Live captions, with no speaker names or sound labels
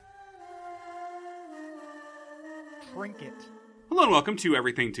trinket. Hello and welcome to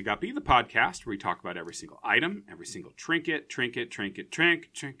Everything to Guppy, the podcast where we talk about every single item, every single trinket,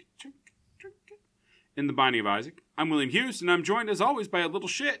 in the Binding of Isaac. I'm William Hughes, and I'm joined as always by a little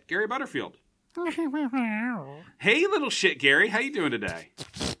shit, Gary Butterfield. Hey, little shit, Gary. How you doing today?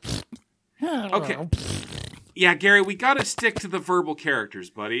 Okay. Yeah, Gary, we gotta stick to the verbal characters,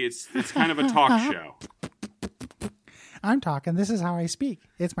 buddy. It's kind of a talk show. I'm talking. This is how I speak.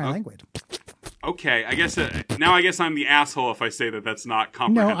 It's my language. Okay, I guess I'm the asshole if I say that that's not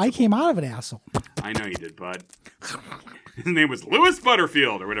comprehensible. No, I came out of an asshole. I know you did, bud. His name was Louis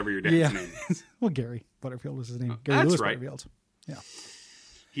Butterfield, or whatever your dad's name is. Well, Gary Butterfield was his name. Gary That's Louis right. Butterfield. Yeah.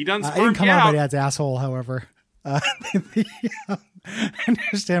 He done I spermed didn't come you out of out. my dad's asshole, however. I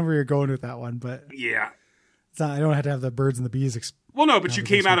understand where you're going with that one, but Yeah. it's not, I don't have to have the birds and the bees. Well, no, but you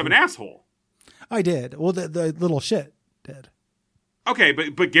came out of an asshole. I did. Well, the little shit did. Okay,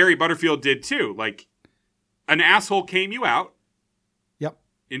 but Gary Butterfield did too. Like, an asshole came you out. Yep.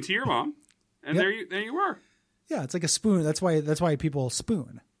 Into your mom, and Yep. there you were. Yeah, it's like a spoon. That's why people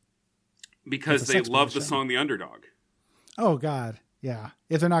spoon. Because That's a they sex love the position. song "The Underdog." Oh God, yeah.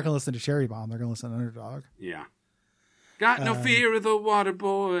 If they're not going to listen to Cherry Bomb, they're going to listen to Underdog. Yeah. Got no fear of the water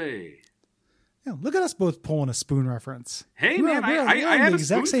boy. Yeah, look at us both pulling a spoon reference. Hey, We're man, on- we're I on had the a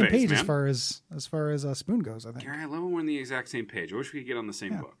exact spoon same face, page man. as far as spoon goes. I think. Gary, I love when we're on the exact same page. I wish we could get on the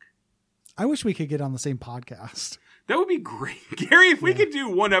same book. I wish we could get on the same podcast. That would be great. Gary, if we could do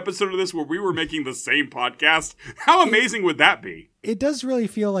one episode of this where we were making the same podcast, how amazing would that be? It does really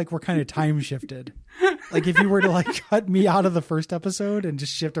feel like we're kind of time shifted. Like if you were to like cut me out of the first episode and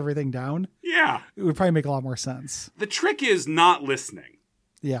just shift everything down, Yeah. it would probably make a lot more sense. The trick is not listening.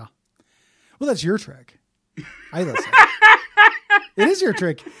 Yeah. Well, that's your trick. I listen. It is your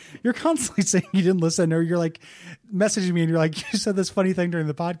trick. You're constantly saying you didn't listen, or you're like messaging me and you're like, you said this funny thing during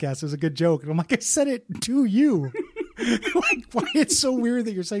the podcast. It was a good joke. And I'm like, I said it to you. Like, why it's so weird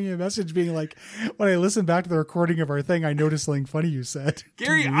that you're sending me a message being like, when I listen back to the recording of our thing, I noticed something funny you said.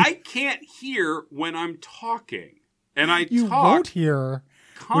 Gary, I can't hear when I'm talking. And You talk won't hear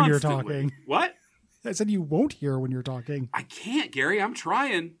when you're constantly. talking. What? I said you won't hear when you're talking. I can't, Gary. I'm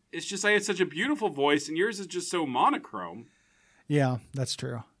trying. It's just I had such a beautiful voice, and yours is just so monochrome. Yeah, that's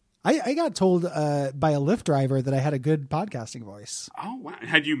true. I got told by a Lyft driver that I had a good podcasting voice. Oh, wow.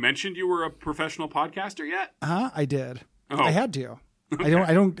 Had you mentioned you were a professional podcaster yet? I did. Oh. I had to. Okay.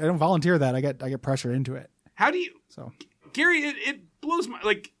 I don't volunteer that. I get pressured into it. How do you... So Gary, it blows my...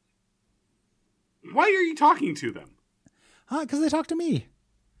 Like, why are you talking to them? because they talk to me.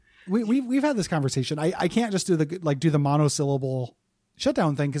 We've had this conversation. I can't just do the monosyllable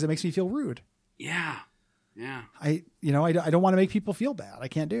shutdown thing because it makes me feel rude. Yeah. Yeah. I don't want to make people feel bad. I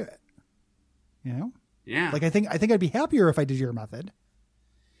can't do it. You know? Yeah. Like I think I'd be happier if I did your method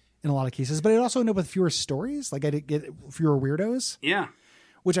in a lot of cases, but I'd also end up with fewer stories. Like I'd get fewer weirdos, Yeah.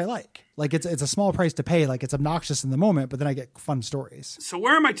 which I like. Like it's a small price to pay. Like it's obnoxious in the moment, but then I get fun stories. So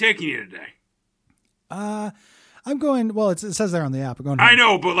where am I taking you today? I'm going, well, it says there on the app. I'm going I home.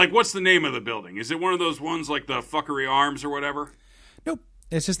 know, but like, what's the name of the building? Is it one of those ones like the Fuckery Arms or whatever? Nope.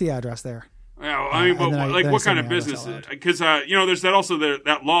 It's just the address there. Yeah, well, I mean, but and then I- like, then I what send kind of the address business? out loud. Because there's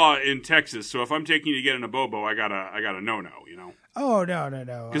that law in Texas. So if I'm taking you to get in a bobo, I got a no. You know, Oh,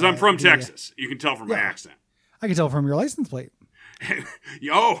 no. because I'm from Texas. You can tell from my accent. I can tell from your license plate.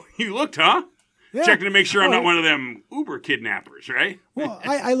 Oh, you looked, huh? Yeah. Checking to make sure I'm Oh, not one of them Uber kidnappers, right? Well,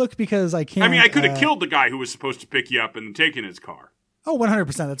 I looked because I can't. I mean, I could have killed the guy who was supposed to pick you up and taken his car. Oh,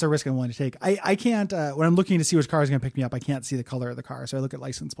 100%. That's a risk I'm willing to take. I can't, when I'm looking to see which car is going to pick me up, I can't see the color of the car. So I look at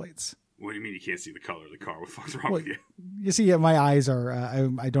license plates. What do you mean you can't see the color of the car? What the fuck's wrong Well, with you? You see, my eyes are,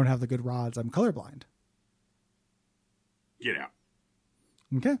 I don't have the good rods. I'm colorblind. Get out.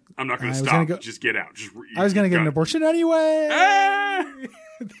 Okay. I'm not going I to was stop. gonna go- Just get out. I was going to get an abortion anyway. Ah!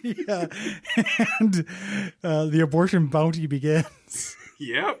 And the abortion bounty begins.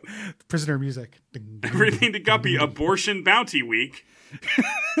 Yep. Prisoner music. Ding, ding. Everything to Guppy. Abortion Bounty Week.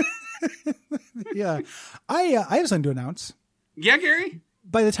 Yeah. I have something to announce. Yeah, Gary?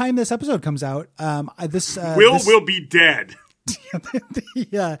 By the time this episode comes out, Will be dead.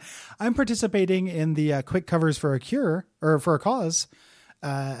 Yeah, I'm participating in the quick covers for a cure or for a cause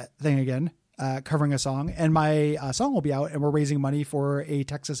thing again, covering a song, and my song will be out, and we're raising money for a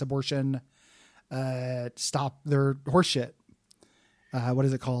Texas abortion stop their horse shit. What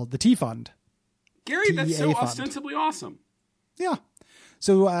is it called? The T Fund. Gary, that's TEA so fund. ostensibly awesome. Yeah.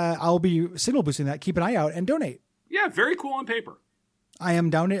 So I'll be signal boosting that. Keep an eye out and donate. Yeah, very cool on paper. I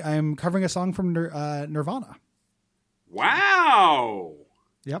am covering a song from Nirvana. Wow.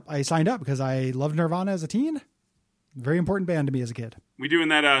 Yep, I signed up because I loved Nirvana as a teen. Very important band to me as a kid. We doing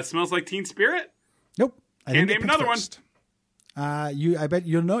that Smells Like Teen Spirit? Nope. Can't name another one. I bet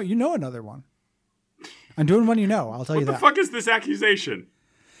you know another one. I'm doing one I'll tell you that. What the fuck is this accusation?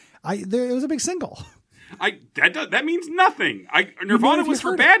 It was a big single. That means nothing. Nirvana was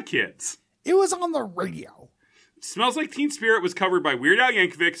for bad kids. It was on the radio. Smells Like Teen Spirit was covered by Weird Al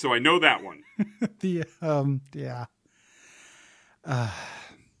Yankovic, so I know that one. Yeah.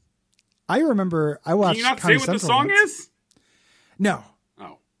 I remember I watched. Can you not Comedy say what Central the song is? No.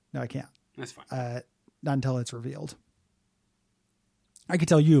 Oh. No, I can't. That's fine. Not until it's revealed. I could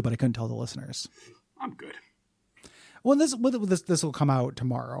tell you, but I couldn't tell the listeners. I'm good. Well, this will come out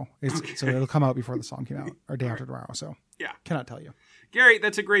tomorrow. So it'll come out before the song came out, or day after tomorrow. So yeah, cannot tell you. Gary,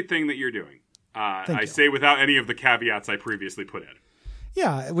 that's a great thing that you're doing. I say without any of the caveats I previously put in.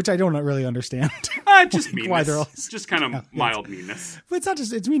 Yeah, which I don't really understand. Just meanness. Just kind of mild meanness. But it's not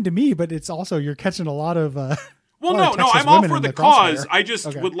just, it's mean to me, but it's also, you're catching a lot of, well, no, I'm all for the cause. I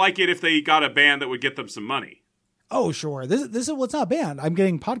just would like it if they got a band that would get them some money. Oh, sure. This is what's not banned. I'm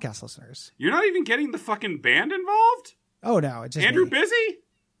getting podcast listeners. You're not even getting the fucking band involved? Oh, no. It's just Andrew me. busy?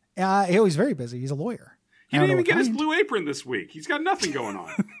 He's very busy. He's a lawyer. He didn't even get his Blue Apron this week. He's got nothing going on.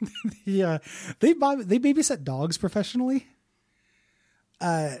 Yeah. They babysit dogs professionally.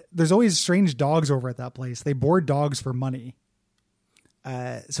 There's always strange dogs over at that place. They board dogs for money.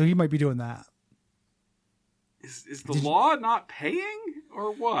 So he might be doing that. Is the law not paying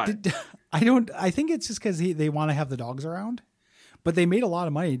or what? I think it's just because they want to have the dogs around, but they made a lot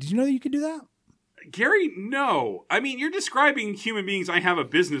of money. Did you know that you could do that? Gary, no. I mean, you're describing human beings I have a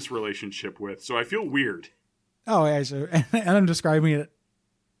business relationship with, so I feel weird. Oh, yeah. So, and I'm describing it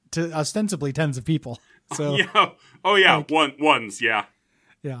to ostensibly tens of people. So yeah. Oh, yeah. Ones. Yeah.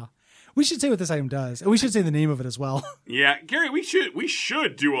 Yeah. We should say what this item does. And we should say the name of it as well. Yeah. Gary, we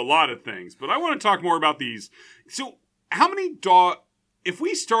should do a lot of things, but I want to talk more about these. So how many if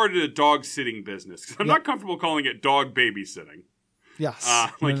we started a dog sitting business, because I'm not comfortable calling it dog babysitting. Yes.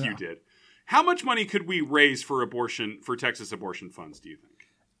 You did. How much money could we raise for Texas abortion funds, do you think?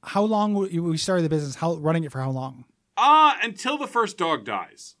 How long we started the business? Running it for how long? Until the first dog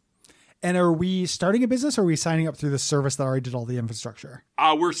dies. And are we starting a business or are we signing up through the service that already did all the infrastructure?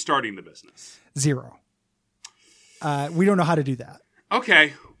 We're starting the business. 0. We don't know how to do that.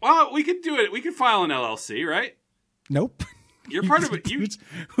 Okay. Well, we could do it. We could file an LLC, right? Nope. You're part of it.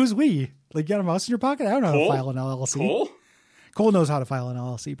 Who's we? Like, you got a mouse in your pocket? I don't know how to file an LLC. Cole knows how to file an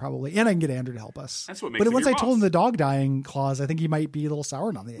LLC probably. And I can get Andrew to help us. That's what makes But once I told him the dog dying clause, I think he might be a little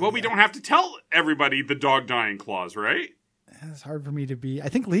soured on the idea. Well, we don't have to tell everybody the dog dying clause, right? It's hard for me to be. I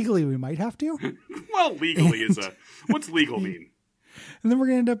think legally we might have to. Well, legally what's legal mean? And then we're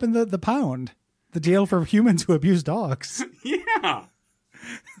going to end up in the pound, the jail for humans who abuse dogs. Yeah.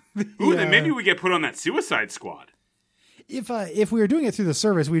 Ooh, then maybe we get put on that suicide squad. If we were doing it through the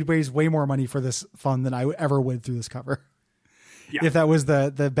service, we'd raise way more money for this fund than I ever would through this cover. Yeah. If that was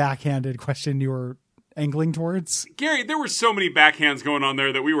the backhanded question you were angling towards. Gary, there were so many backhands going on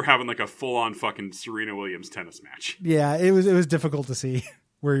there that we were having like a full-on fucking Serena Williams tennis match. Yeah, it was difficult to see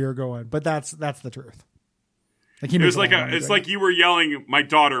where you're going, but that's the truth. Like it's like you were yelling, "My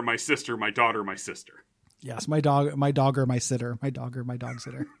daughter, my sister, my daughter, my sister." Yes, my dog or my sitter, my dog or my dog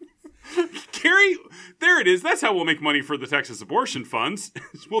sitter. Gary, there it is. That's how we'll make money for the Texas abortion funds.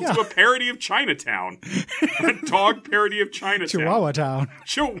 We'll do a parody of Chinatown. A dog parody of Chinatown. Chihuahua Town.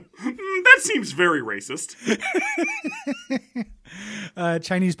 That seems very racist.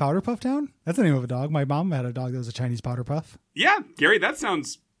 Chinese Powder Puff Town? That's the name of a dog. My mom had a dog that was a Chinese Powder Puff. Yeah, Gary, that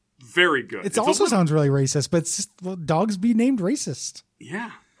sounds very good. It also sounds really racist, but it's just, dogs be named racist.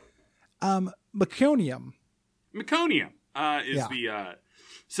 Yeah. Meconium. Meconium is the...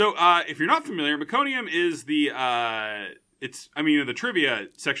 So, if you're not familiar, meconium is the trivia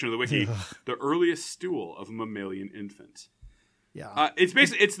section of the wiki, the earliest stool of a mammalian infant. Yeah. It's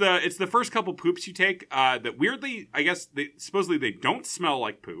basically, it's the first couple poops you take, that weirdly, I guess, supposedly they don't smell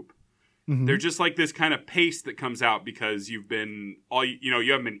like poop. Mm-hmm. They're just like this kind of paste that comes out because you've been,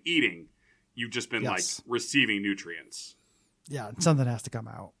 you haven't been eating. You've just been like receiving nutrients. Yeah. Something has to come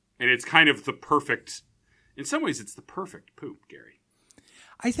out. And it's kind of in some ways, it's the perfect poop, Gary.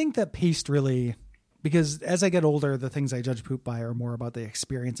 I think that paste really, because as I get older, the things I judge poop by are more about the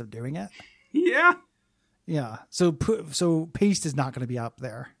experience of doing it. Yeah. Yeah. So paste is not going to be up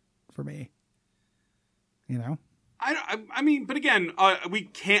there for me. You know? I mean, but again, we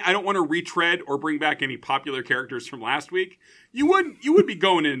can't, I don't want to retread or bring back any popular characters from last week. You would be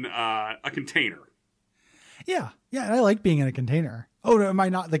going in a container. Yeah. Yeah. And I like being in a container. Oh, am I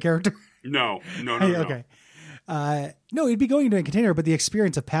not the character? No. Okay. No, it'd be going into a container, but the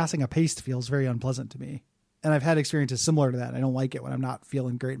experience of passing a paste feels very unpleasant to me. And I've had experiences similar to that. I don't like it when I'm not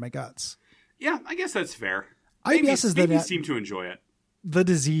feeling great in my guts. Yeah, I guess that's fair. IBS is babies seem to enjoy it. The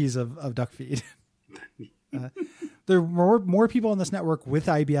disease of duck feed. There are more people on this network with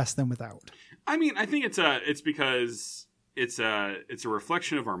IBS than without. I mean, I think it's because it's a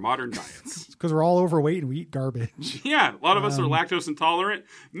reflection of our modern diets. Because we're all overweight and we eat garbage. Yeah, a lot of us are lactose intolerant.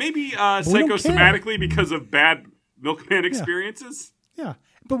 Maybe psychosomatically because of bad milkman experiences. Yeah,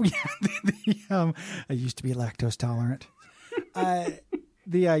 but I used to be lactose tolerant.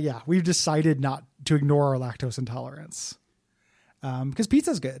 We've decided not to ignore our lactose intolerance because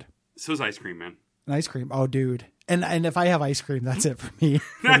pizza's good. So is ice cream, man. And ice cream, oh, dude. And if I have ice cream, that's it for me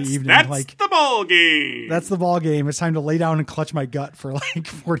for the evening. That's the ball game. That's the ball game. It's time to lay down and clutch my gut for like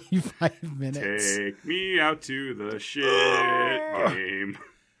 45 minutes. Take me out to the shit game.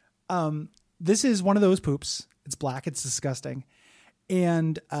 This is one of those poops. It's black. It's disgusting.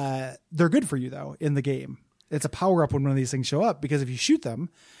 And they're good for you, though, in the game. It's a power-up when one of these things show up, because if you shoot them,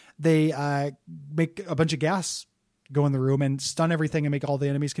 they make a bunch of gas go in the room and stun everything and make all the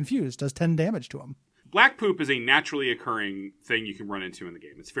enemies confused. Does 10 damage to them. Black poop is a naturally occurring thing you can run into in the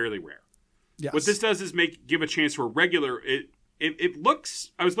game. It's fairly rare. Yes. What this does is give a chance for a regular. It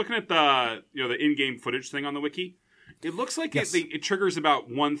looks. I was looking at the in-game footage thing on the wiki. It looks like it triggers about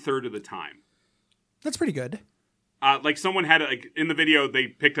 1/3 of the time. That's pretty good. Like someone had in the video, they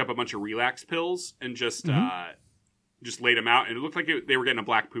picked up a bunch of relax pills and just laid them out, and it looked like they were getting a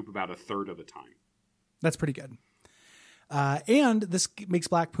black poop about 1/3 of the time. That's pretty good. And this makes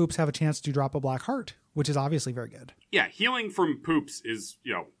black poops have a chance to drop a black heart, which is obviously very good. Yeah, healing from poops is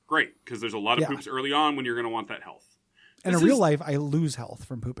great, because there's a lot of poops early on when you're going to want that health. And in real life, I lose health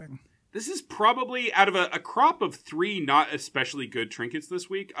from pooping. This is probably, out of a crop of 3 not especially good trinkets this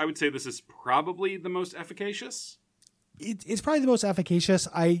week, I would say this is probably the most efficacious. It's probably the most efficacious.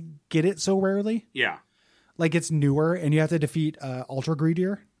 I get it so rarely. Yeah. Like, it's newer, and you have to defeat Ultra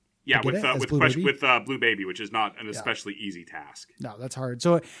Greedier. Yeah, with Blue Baby, which is not an especially easy task. No, that's hard.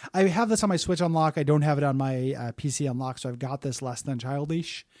 So I have this on my Switch unlock. I don't have it on my PC unlock, so I've got this less than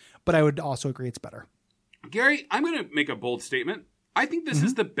childish. But I would also agree it's better. Gary, I'm going to make a bold statement. I think this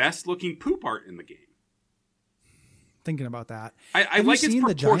is the best looking poop art in the game. Thinking about that. I like its proportions.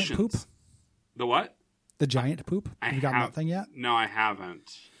 The giant poop? The what? The giant poop? Have you gotten that thing yet? No, I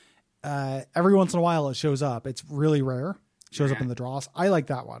haven't. Every once in a while it shows up. It's really rare. Shows up in the draws. I like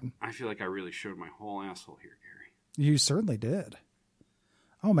that one. I feel like I really showed my whole asshole here, Gary. You certainly did.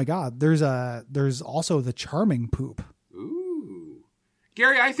 Oh my God. There's also the charming poop. Ooh.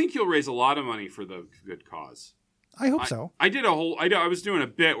 Gary, I think you'll raise a lot of money for the good cause. I hope so. I was doing a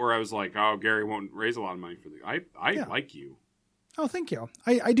bit where I was like, oh, Gary won't raise a lot of money for the I like you. Oh, thank you.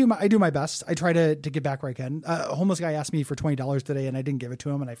 I do my best. I try to get back where I can. A homeless guy asked me for $20 today, and I didn't give it to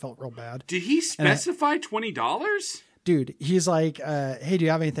him, and I felt real bad. Did he specify $20? Dude, he's like, hey, do you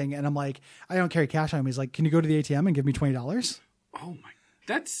have anything? And I'm like, I don't carry cash on me. He's like, can you go to the ATM and give me $20? Oh my,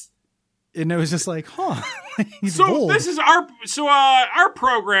 that's... And it was just like, huh. He's so bold. This is our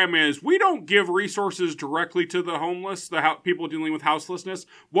program is, we don't give resources directly to the homeless, people dealing with houselessness.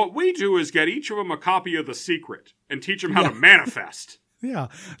 What we do is get each of them a copy of The Secret and teach them how to manifest. Yeah,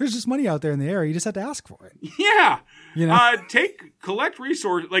 there's just money out there in the air. You just have to ask for it. Yeah. You know? Collect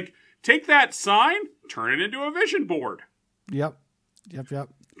resources, like take that sign, turn it into a vision board. Yep.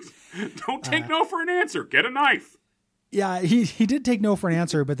 Don't take no for an answer. Get a knife. Yeah, he did take no for an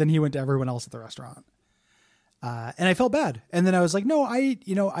answer, but then he went to everyone else at the restaurant. And I felt bad. And then I was like, no, I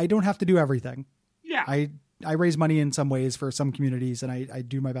don't have to do everything. Yeah. I raise money in some ways for some communities, and I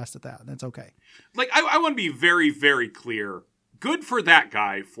do my best at that. And that's okay. Like, I want to be very, very clear. Good for that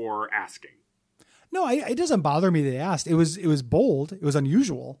guy for asking. No, it doesn't bother me that he asked. It was bold. It was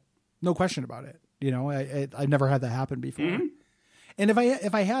unusual. No question about it. I've never had that happen before. Mm-hmm. And if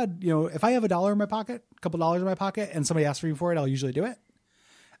I have $1 in my pocket, a couple dollars in my pocket, and somebody asks me for it, I'll usually do it.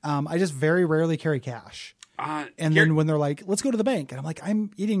 I just very rarely carry cash. Then when they're like, let's go to the bank. And I'm like,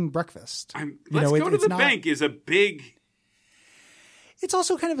 I'm eating breakfast. Let's go to the bank is a big... It's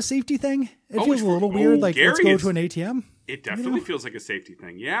also kind of a safety thing. It feels a little weird. Like, Gary, let's go to an ATM. It definitely feels like a safety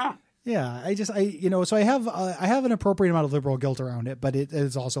thing. Yeah. Yeah. So I have an appropriate amount of liberal guilt around it, but it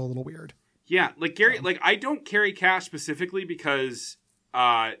is also a little weird. Yeah. Like Gary, I don't carry cash specifically because,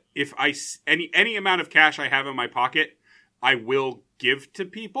 if any amount of cash I have in my pocket, I will give to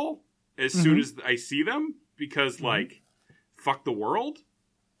people as soon as I see them because fuck the world.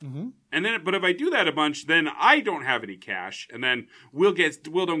 Mm-hmm. And then, but if I do that a bunch, then I don't have any cash, and then Will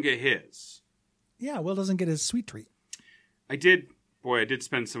don't get his. Yeah, Will doesn't get his sweet treat. I did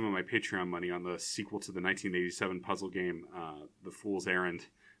spend some of my Patreon money on the sequel to the 1987 puzzle game, The Fool's Errand,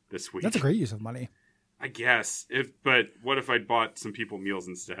 this week. That's a great use of money. I guess. But what if I'd bought some people meals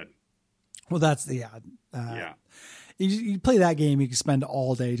instead? Well, that's the Yeah. You play that game, you can spend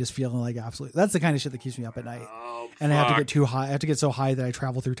all day just feeling like absolute. That's the kind of shit that keeps me up at night. Oh, and I have to fuck. get too high. I have to get so high that I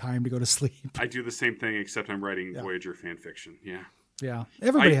travel through time to go to sleep. I do the same thing, except I'm writing Voyager fan fiction. Yeah. Yeah,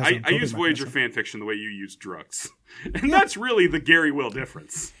 everybody has. I use Voyager fan fiction the way you use drugs, and that's really the Gary Will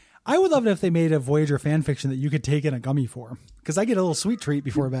difference. I would love it if they made a Voyager fan fiction that you could take in a gummy form, because I get a little sweet treat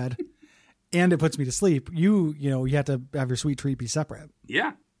before bed, and it puts me to sleep. You have to have your sweet treat be separate.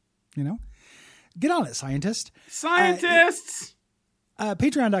 Yeah. Get on it, scientist. Scientists.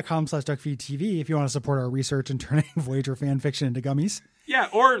 Patreon.com/DuckFeedTV if you want to support our research and turning Voyager fan fiction into gummies. Yeah,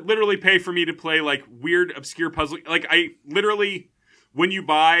 or literally pay for me to play like weird, obscure puzzle. Like I literally, when you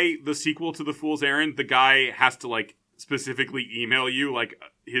buy the sequel to The Fool's Errand, the guy has to like specifically email you like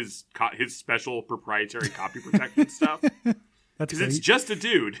his special proprietary copy protection stuff. That's because it's just a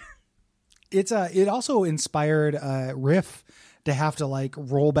dude. It also inspired Riff to have to like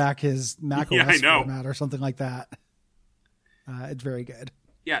roll back his Mac OS format or something like that. It's very good.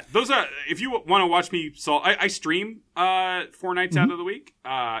 Yeah, those are. If you want to watch me solve, I stream 4 nights out of the week.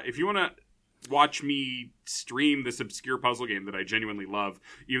 If you want to watch me stream this obscure puzzle game that I genuinely love,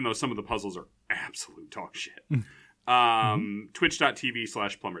 even though some of the puzzles are absolute dog shit.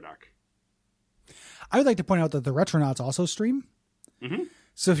 Twitch.tv/plumberduck. I would like to point out that the Retronauts also stream.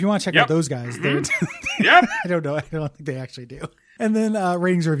 So if you want to check out those guys, they're Yep. I don't know. I don't think they actually do. And then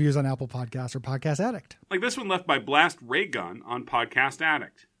ratings and reviews on Apple Podcasts or Podcast Addict. Like this one left by Blast Raygun on Podcast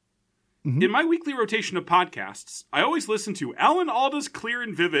Addict. In my weekly rotation of podcasts, I always listen to Alan Alda's Clear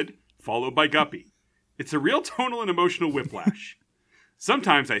and Vivid, followed by Guppy. It's a real tonal and emotional whiplash.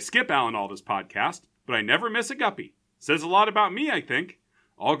 Sometimes I skip Alan Alda's podcast, but I never miss a Guppy. Says a lot about me, I think.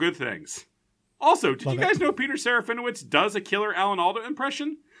 All good things. Also, did you guys know Peter Serafinowicz does a killer Alan Alda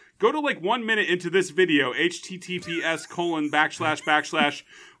impression? Go to like 1 minute into this video,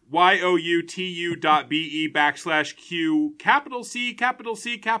 https://youtu.be/q capital C, capital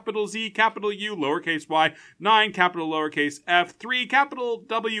C, capital Z, capital U, lowercase y, 9, capital lowercase f, 3, capital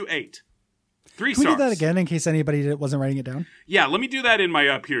W8. 3 Can stars. we do that again in case anybody wasn't writing it down? Yeah, let me do that in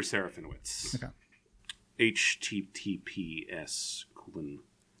my Peter Serafinowicz. Okay.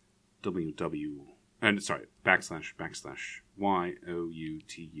 https://ww and sorry //youtu.be/q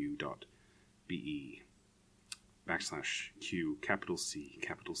capital C,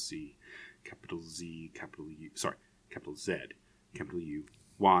 capital C, capital Z, capital U, sorry, capital Z, capital U,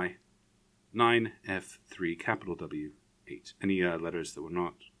 Y, 9, F, 3, capital W, 8. Any letters that were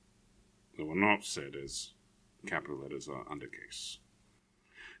not said as capital letters are undercase.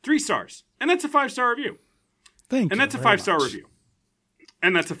 3 stars. And that's a 5-star review. Thank you. And that's a 5-star review.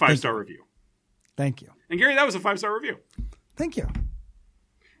 And that's a 5-star review. Thank you. And Gary, that was a 5-star review. Thank you.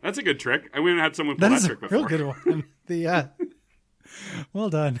 That's a good trick. I wouldn't have had someone pull that trick before. Real good one. Well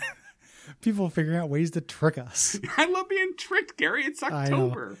done. People figuring out ways to trick us. I love being tricked, Gary. It's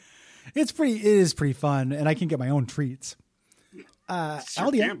October. It is pretty fun, and I can get my own treats.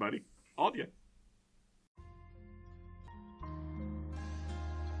 Sure can, buddy. All of you.